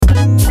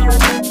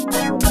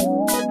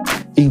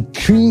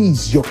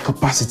increase your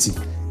capacity,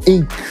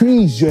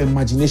 increase your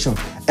imagination,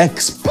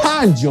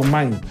 expand your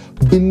mind,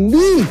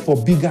 believe for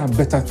bigger and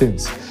better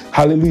things.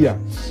 Hallelujah.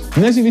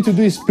 Next you need to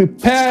do is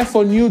prepare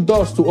for new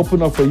doors to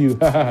open up for you.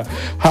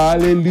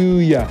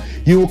 Hallelujah.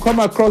 You will come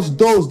across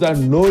those that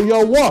know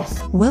your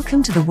worth.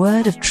 Welcome to the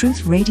Word of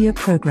Truth radio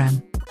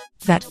program.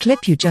 That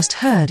clip you just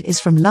heard is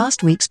from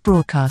last week's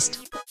broadcast.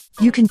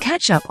 You can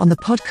catch up on the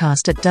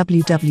podcast at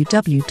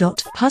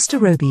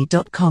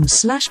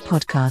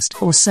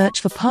www.pastorobi.com/podcast or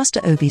search for Pastor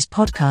Obi's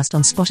podcast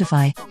on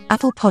Spotify,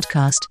 Apple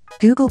Podcast,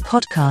 Google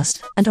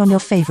Podcast, and on your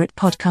favorite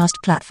podcast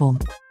platform.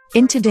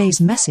 In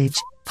today's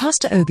message,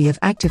 Pastor Obi of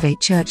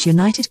Activate Church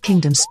United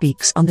Kingdom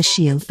speaks on the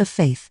shield of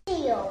faith.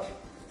 Shield.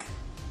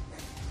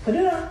 Put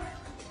it on.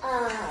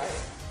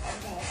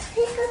 Okay.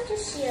 Pick up the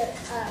shield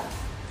of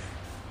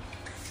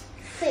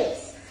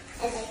faith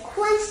and I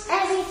quench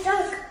every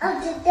dark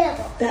of the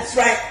devil. That's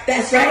right.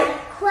 That's right. I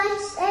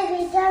quench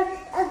every dark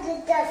of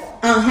the devil.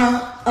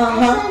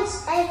 I quench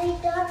every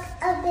dark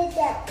of the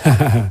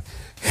devil.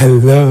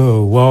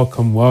 Hello,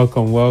 welcome.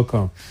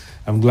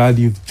 I'm glad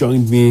you've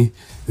joined me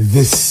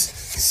this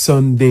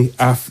Sunday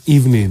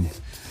evening.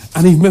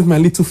 And you've met my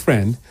little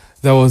friend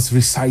that was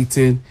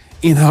reciting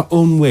in her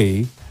own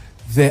way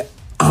the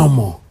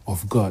armor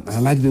of God. I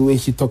like the way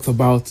she talked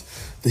about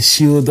the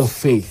shield of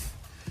faith.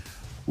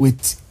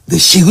 With the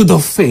shield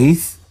of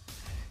faith,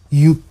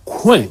 you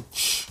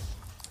quench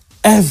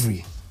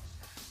every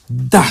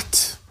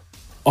dart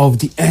of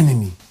the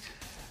enemy.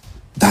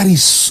 That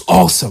is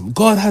awesome.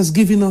 God has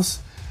given us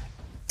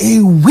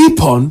a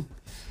weapon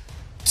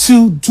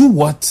to do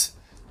what?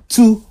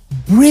 To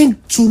bring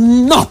to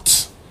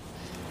naught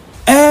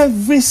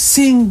every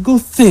single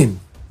thing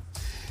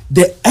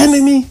the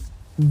enemy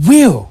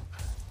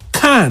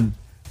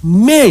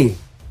may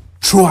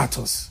throw at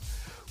us.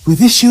 With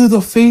this shield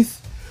of faith,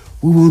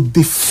 we will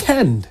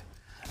defend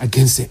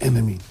against the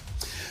enemy.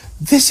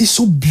 This is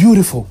so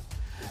beautiful.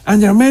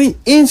 And there are many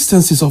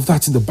instances of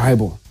that in the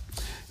Bible.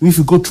 If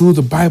you go through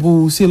the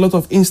Bible, we'll see a lot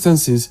of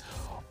instances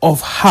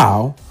of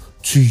how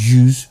to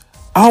use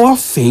our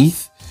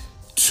faith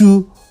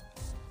to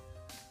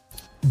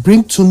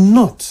bring to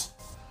naught,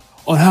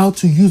 on how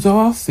to use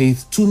our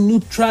faith to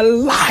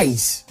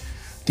neutralize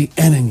the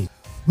enemy.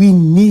 We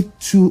need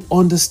to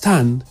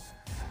understand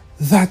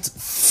that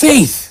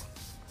faith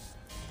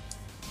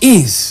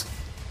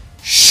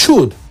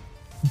should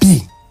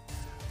be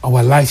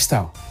our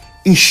lifestyle.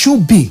 It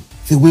should be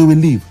the way we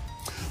live.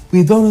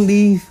 We don't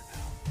live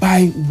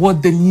by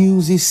what the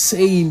news is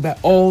saying, by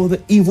all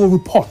the evil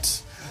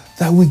reports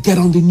that we get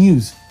on the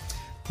news.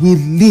 We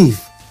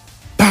live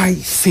by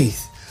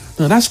faith.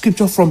 Now that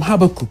scripture from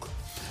Habakkuk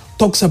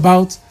talks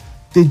about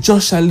the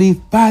just shall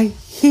live by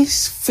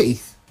his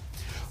faith.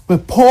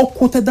 But Paul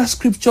quoted that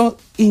scripture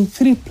in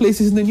 3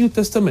 places in the New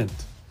Testament.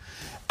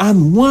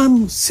 And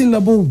one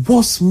syllable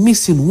was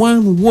missing,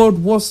 one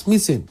word was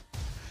missing.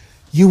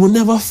 You will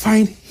never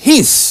find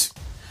his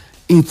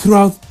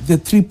throughout the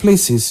 3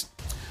 places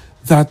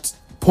that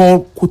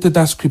Paul quoted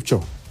that scripture.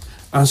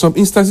 And some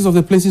instances of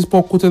the places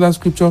Paul quoted that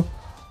scripture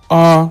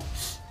are,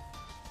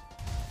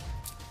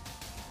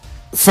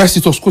 first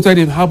it was quoted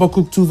in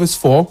Habakkuk 2 verse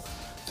 4,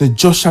 the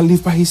just shall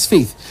live by his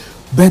faith.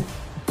 But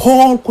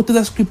Paul quoted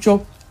that scripture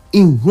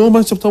in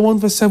Romans chapter 1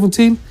 verse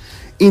 17,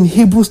 in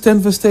Hebrews 10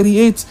 verse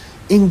 38,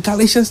 in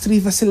Galatians 3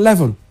 verse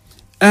 11.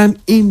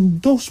 And in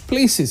those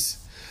places,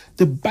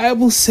 the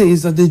Bible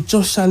says that the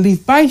just shall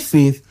live by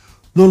faith,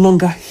 no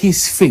longer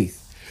his faith.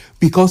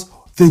 Because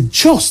the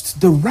just,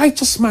 the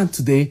righteous man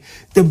today,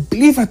 the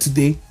believer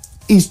today,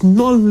 is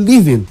not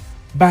living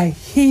by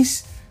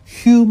his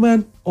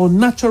human or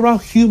natural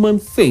human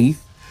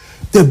faith.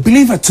 The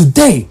believer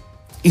today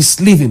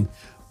is living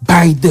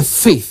by the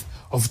faith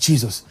of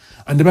Jesus.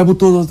 And the Bible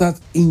told us that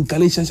in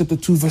Galatians chapter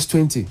 2 verse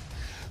 20.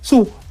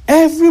 So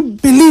every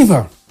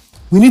believer,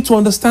 we need to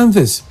understand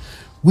this.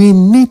 We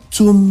need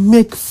to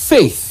make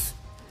faith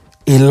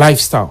a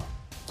lifestyle.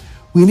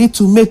 We need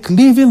to make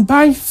living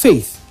by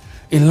faith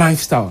a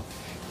lifestyle.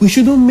 We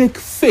shouldn't make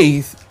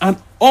faith an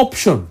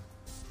option.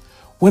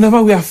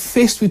 Whenever we are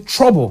faced with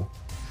trouble,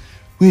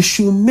 we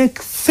should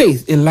make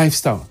faith a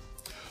lifestyle.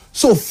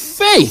 So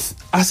faith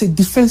as a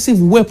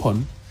defensive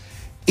weapon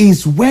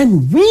is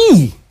when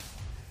we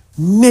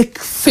make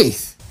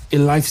faith a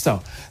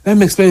lifestyle. Let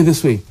me explain it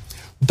this way.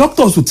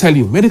 Doctors will tell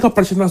you, medical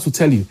practitioners will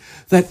tell you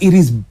that it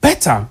is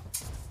better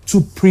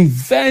to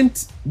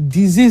prevent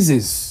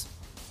diseases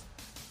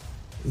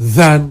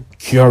than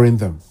curing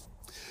them.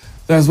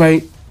 That's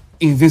why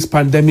in this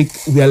pandemic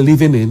we are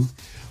living in,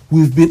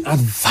 we've been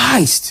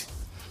advised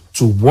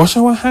to wash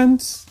our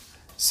hands,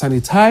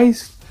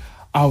 sanitize,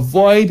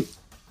 avoid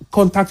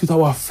contact with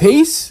our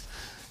face,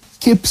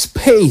 keep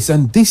space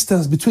and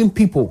distance between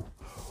people.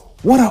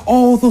 What are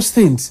all those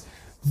things?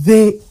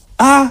 They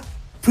are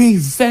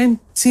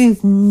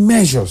preventive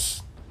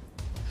measures.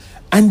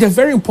 And they're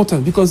very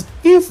important because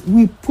if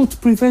we put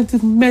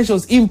preventive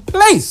measures in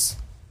place,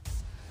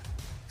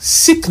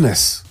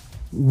 sickness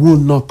will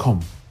not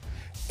come.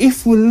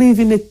 If we live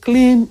in a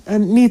clean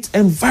and neat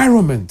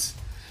environment,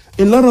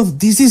 a lot of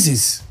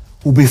diseases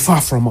will be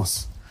far from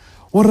us.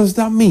 What does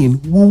that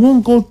mean? We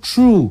won't go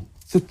through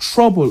the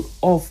trouble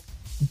of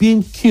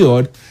being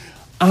cured,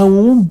 and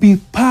we won't be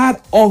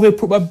part of a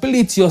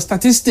probability or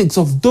statistics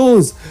of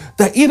those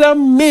that either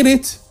made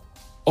it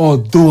or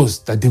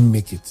those that didn't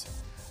make it.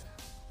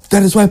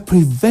 That is why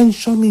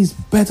prevention is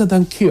better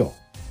than cure.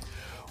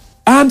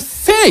 And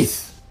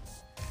faith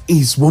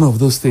is one of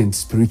those things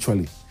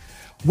spiritually.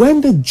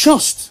 When the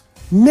just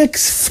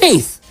makes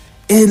faith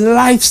a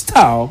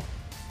lifestyle,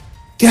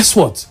 guess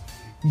what?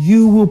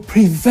 You will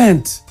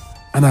prevent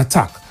an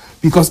attack.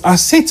 Because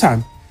as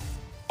Satan,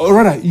 or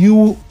rather,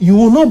 you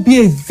will not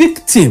be a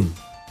victim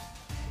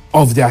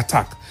of the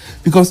attack.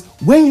 Because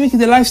when you make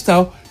it a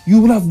lifestyle,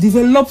 you will have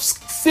developed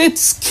faith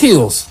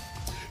skills.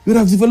 You will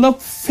have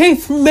developed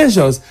faith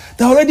measures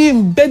that are already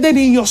embedded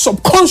in your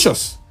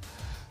subconscious.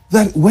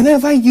 That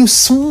whenever you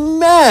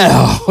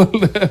smell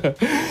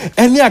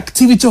any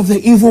activity of the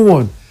evil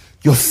one,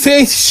 your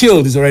faith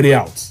shield is already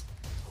out,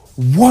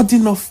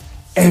 warding off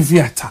every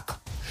attack.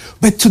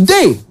 But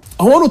today,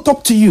 I want to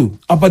talk to you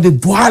about the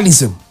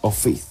dualism of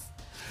faith.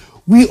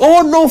 We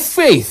all know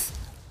faith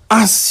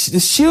as the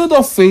shield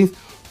of faith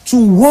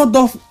to ward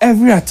off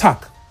every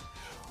attack.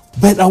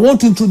 But I want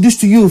to introduce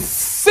to you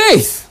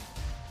faith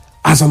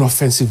as an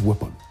offensive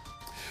weapon.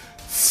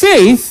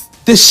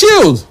 Faith, the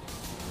shield,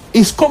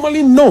 is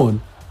commonly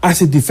known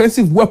as a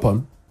defensive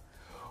weapon,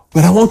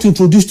 but I want to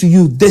introduce to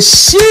you the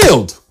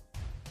shield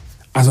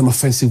as an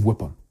offensive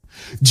weapon.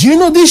 Do you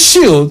know this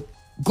shield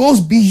goes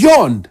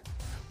beyond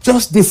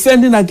just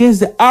defending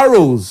against the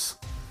arrows,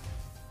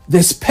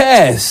 the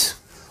spears,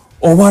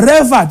 or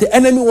whatever the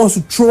enemy wants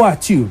to throw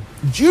at you?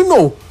 Do you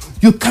know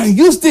you can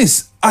use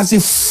this as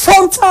a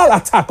frontal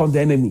attack on the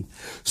enemy?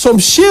 Some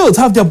shields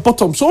have their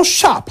bottom so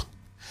sharp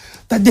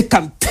that they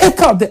can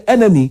take out the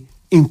enemy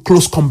in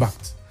close combat.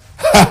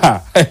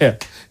 That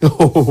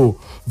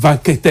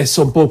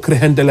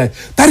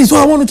is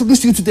what I want to introduce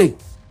to you today.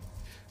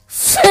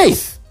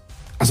 Faith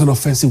as an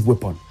offensive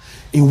weapon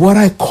in what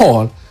I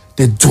call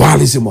the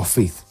dualism of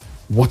faith.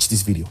 Watch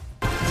this video.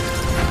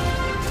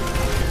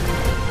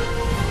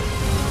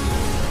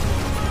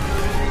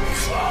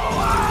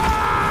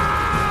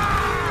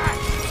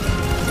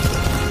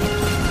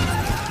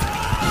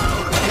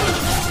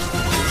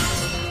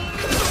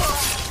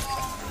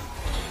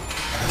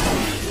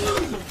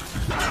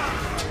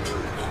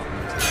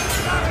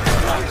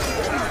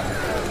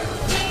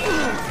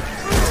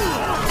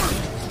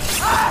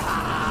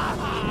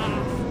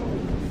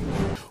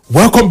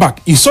 Welcome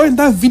back. You saw in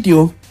that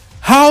video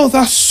how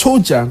that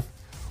soldier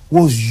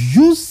was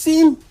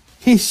using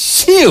his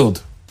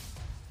shield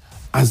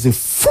as a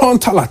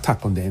frontal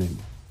attack on the enemy.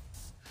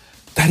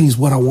 That is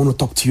what I want to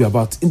talk to you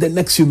about in the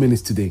next few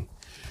minutes today.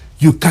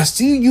 You can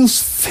still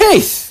use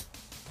faith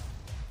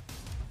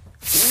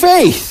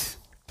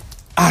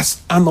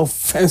as an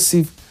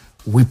offensive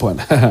weapon.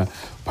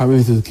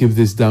 Permit me to keep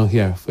this down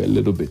here for a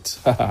little bit.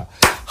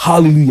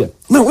 Hallelujah.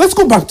 Now let's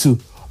go back to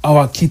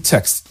our key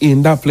text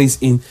in that place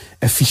in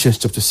Ephesians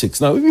chapter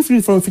 6. Now, if you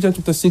read from Ephesians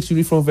chapter 6, you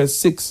read from verse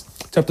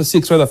 6, chapter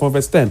 6, rather from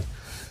verse 10.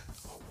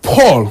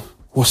 Paul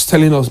was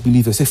telling us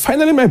believers, say,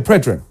 finally, my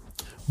brethren,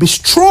 be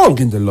strong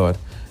in the Lord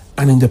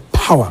and in the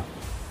power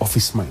of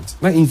his might.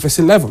 Now, in verse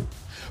 11,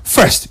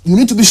 first, you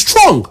need to be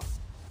strong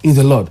in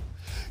the Lord.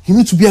 You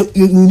need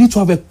to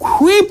have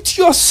equipped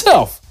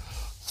yourself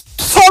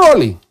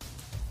thoroughly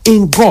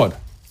in God,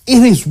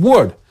 in his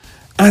word,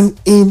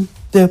 and in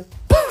the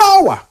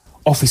power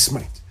of his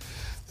might.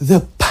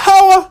 The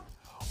power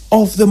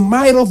of the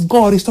might of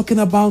God is talking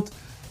about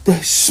the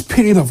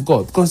Spirit of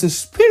God, because the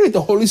Spirit,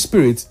 the Holy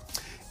Spirit,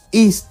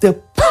 is the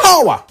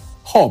power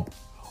hub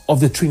of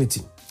the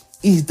Trinity,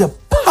 is the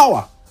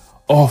power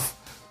of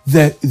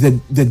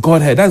the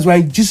Godhead. That's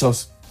why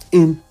Jesus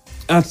in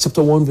Acts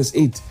chapter 1 verse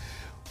 8,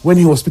 when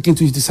he was speaking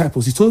to his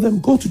disciples, he told them,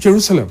 go to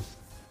Jerusalem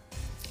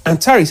and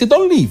tarry. He said,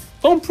 don't leave,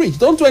 don't preach,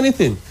 don't do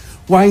anything.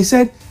 Why? He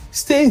said,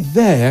 stay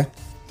there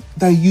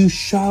that you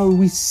shall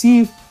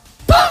receive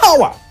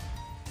power.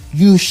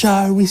 You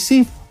shall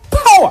receive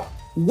power.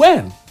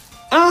 When?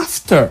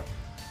 After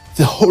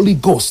the Holy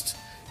Ghost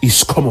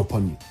is come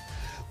upon you.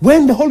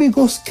 When the Holy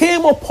Ghost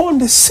came upon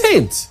the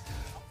saints,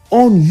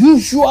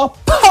 unusual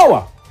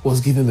power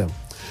was given them.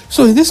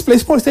 So in this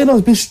place, Paul is telling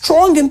us, be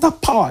strong in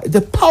that power,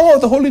 the power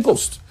of the Holy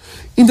Ghost.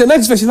 In the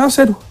next verse, he now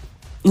said,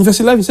 in verse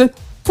 11, he said,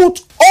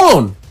 put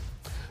on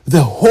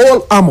the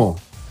whole armor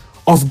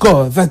of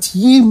God, that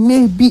ye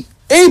may be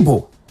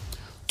able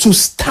to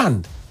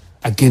stand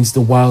against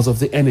the wiles of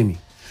the enemy.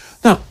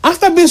 Now,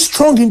 after being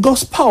strong in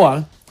God's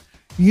power,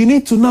 you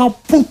need to now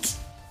put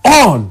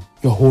on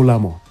your whole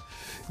armor.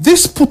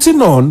 This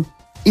putting on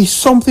is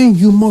something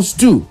you must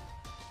do.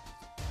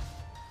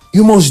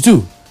 You must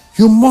do.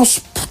 You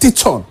must put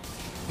it on.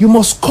 You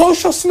must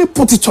consciously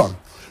put it on.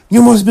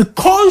 You must be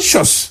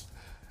conscious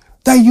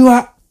that you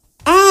are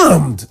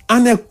armed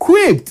and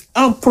equipped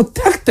and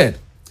protected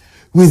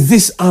with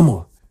this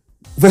armor.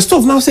 Verse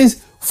 12 now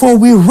says, for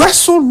we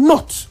wrestle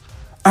not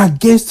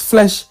against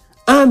flesh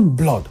and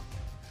blood.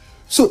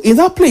 So in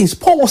that place,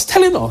 Paul was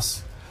telling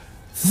us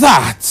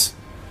that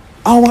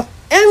our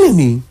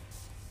enemy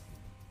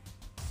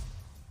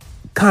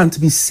can't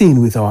be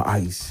seen with our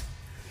eyes.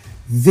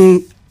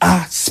 They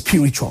are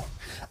spiritual.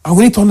 And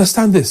we need to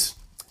understand this.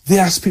 They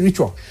are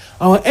spiritual.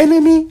 Our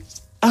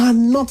enemies are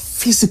not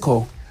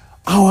physical.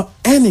 Our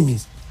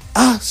enemies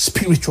are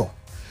spiritual.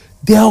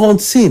 They are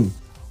unseen.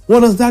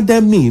 What does that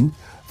then mean?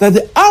 That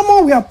the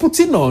armor we are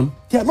putting on,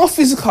 they are not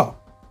physical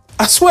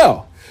as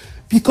well.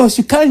 Because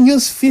you can't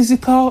use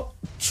physical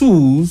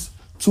tools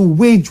to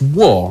wage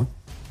war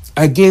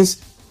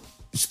against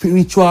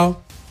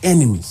spiritual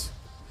enemies.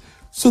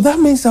 So that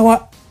means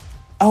our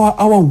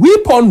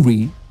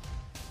weaponry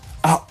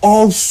are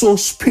also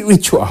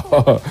spiritual.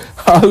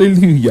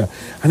 Hallelujah.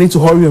 I need to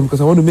hurry on because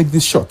I want to make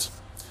this short.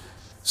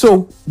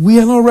 So we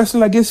are not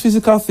wrestling against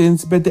physical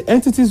things, but the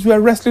entities we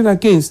are wrestling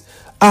against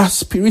are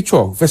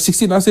spiritual. Verse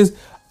 16 now says,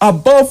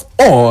 above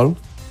all,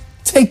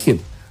 taking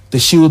the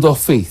shield of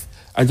faith.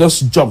 I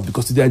just jumped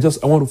because today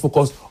I want to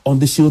focus on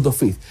the shield of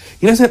faith.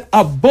 He said,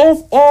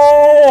 above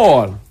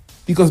all,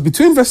 because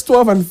between verse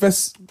 12 and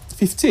verse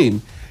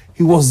 15,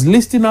 he was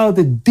listing out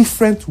the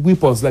different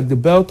weapons, like the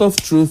belt of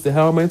truth, the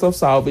helmet of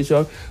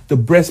salvation, the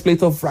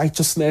breastplate of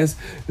righteousness,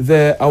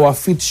 our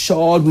feet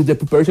shod with the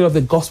preparation of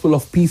the gospel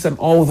of peace and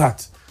all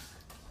that.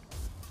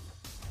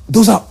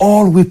 Those are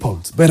all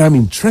weapons, but I'm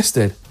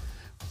interested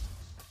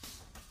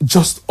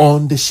just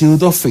on the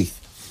shield of faith.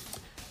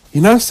 He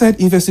now said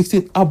in verse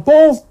 16,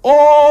 above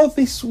all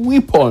these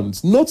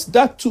weapons, note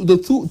that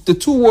the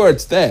two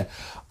words there,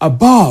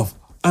 above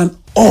and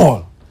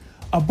all.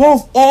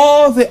 Above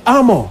all the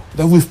armor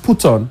that we've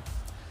put on,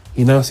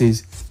 he now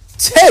says,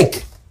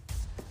 take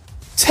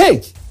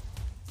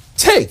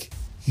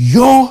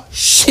your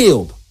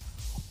shield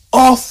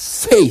of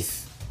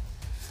faith.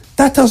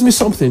 That tells me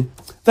something,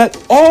 that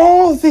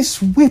all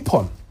this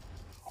weapon,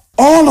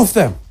 all of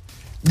them,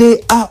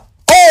 they are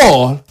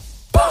all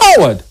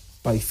powered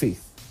by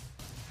faith.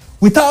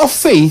 Without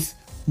faith,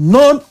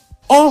 none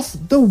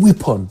of the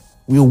weapon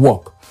will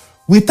work.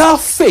 Without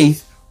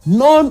faith,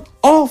 none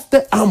of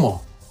the armor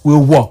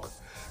will work.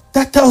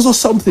 That tells us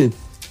something,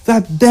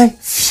 that the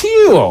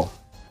fuel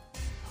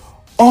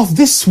of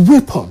this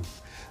weapon,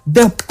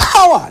 the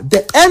power,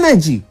 the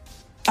energy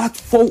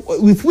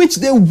with which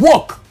they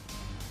walk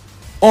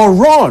or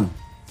run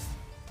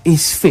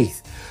is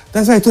faith.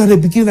 That's why I told you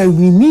at the beginning that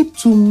we need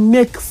to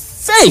make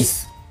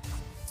faith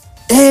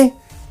a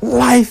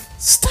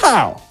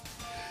lifestyle.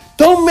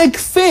 Don't make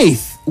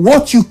faith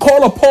what you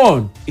call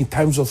upon in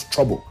times of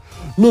trouble.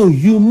 No,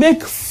 you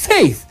make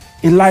faith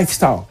a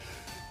lifestyle.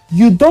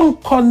 You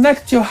don't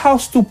connect your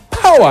house to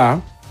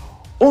power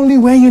only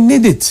when you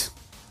need it,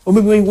 or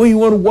maybe when you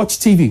want to watch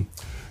TV.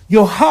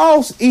 Your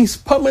house is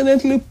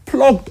permanently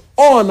plugged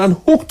on and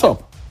hooked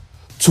up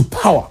to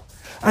power.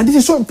 And this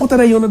is so important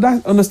that you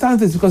understand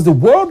this, because the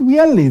world we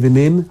are living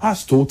in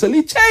has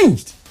totally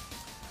changed.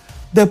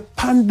 The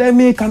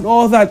pandemic and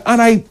all that,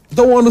 and I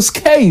don't want to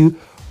scare you,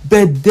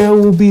 but there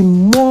will be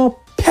more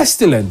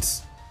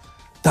pestilence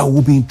that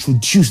will be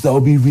introduced, that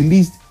will be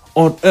released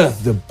on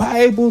earth. The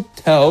Bible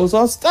tells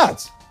us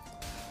that.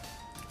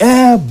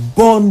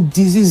 Airborne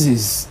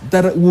diseases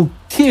that will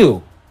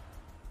kill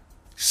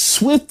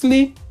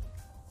swiftly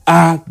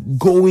are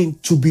going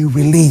to be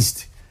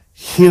released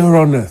here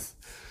on earth.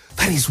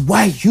 That is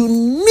why you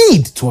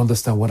need to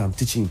understand what I'm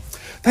teaching.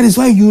 That is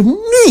why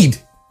you need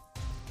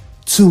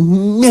to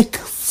make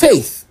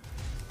faith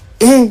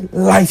a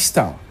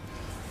lifestyle,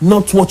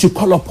 not what you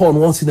call upon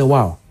once in a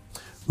while.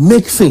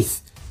 Make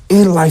faith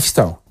a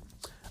lifestyle.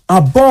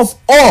 Above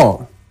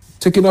all,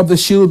 taking up the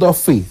shield of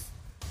faith,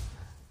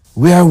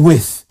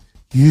 wherewith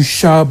you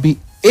shall be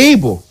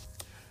able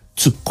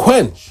to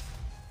quench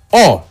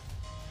all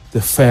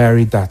the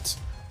fiery dart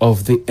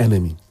of the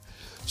enemy.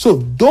 So,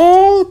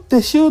 though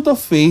the shield of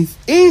faith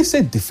is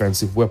a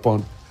defensive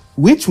weapon,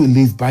 which we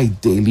live by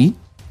daily,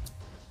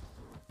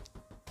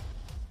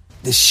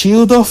 the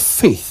shield of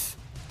faith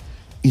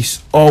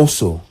is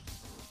also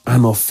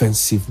an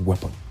offensive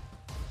weapon.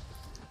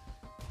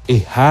 A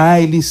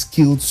highly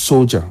skilled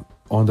soldier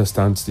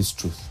understands this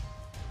truth,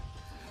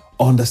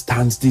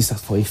 understands this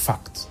for a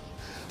fact.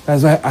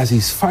 That's why as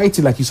he's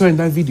fighting, like you saw in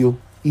that video,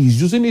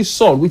 he's using his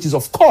sword, which is,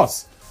 of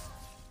course,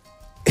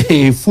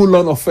 a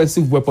full-on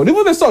offensive weapon.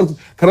 Even the sword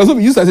can also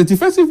be used as a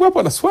defensive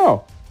weapon as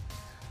well.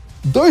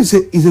 Though it's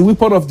a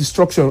weapon of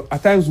destruction,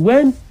 at times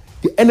when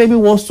the enemy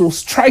wants to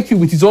strike you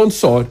with his own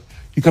sword,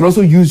 you can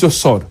also use your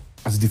sword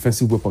as a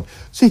defensive weapon.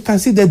 So you can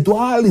see the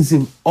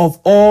dualism of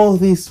all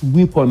this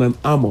weapon and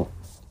armor.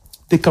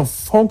 They can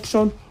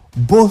function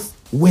both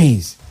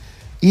ways,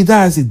 either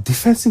as a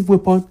defensive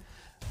weapon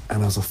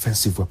and as an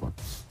offensive weapon.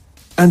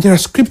 And there are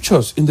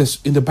scriptures in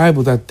the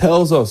Bible that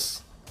tells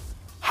us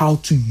how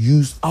to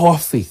use our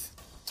faith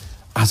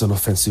as an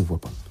offensive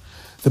weapon.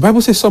 The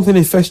Bible says something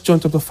in 1 John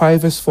chapter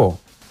 5 verse 4.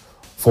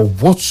 For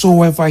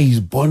whatsoever is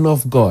born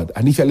of God,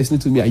 and if you're listening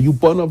to me, are you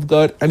born of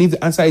God? And if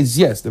the answer is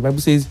yes, the Bible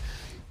says,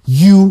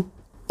 you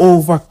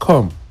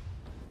overcome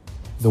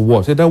the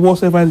world. So that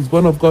whatsoever is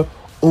born of God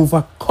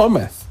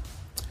overcometh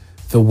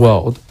the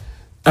world.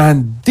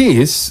 And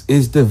this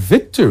is the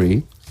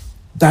victory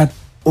that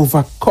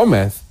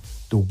overcometh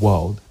the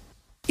world,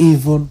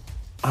 even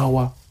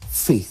our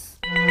faith.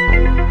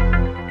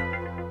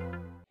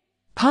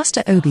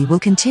 Pastor Obi will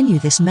continue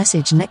this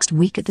message next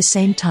week at the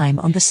same time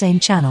on the same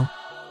channel.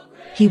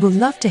 He will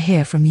love to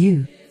hear from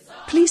you.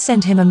 Please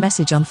send him a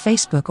message on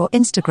Facebook or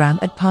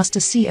Instagram at Pastor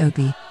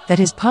COB, that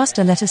is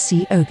Pastor letter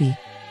COB.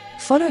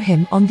 Follow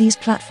him on these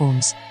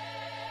platforms.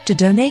 To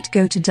donate,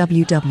 go to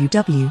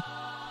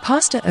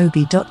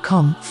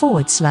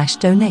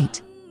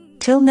www.pastorobi.com/donate.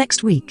 Till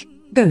next week,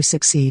 go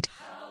succeed.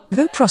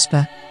 Go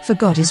prosper, for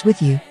God is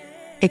with you.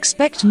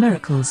 Expect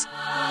miracles.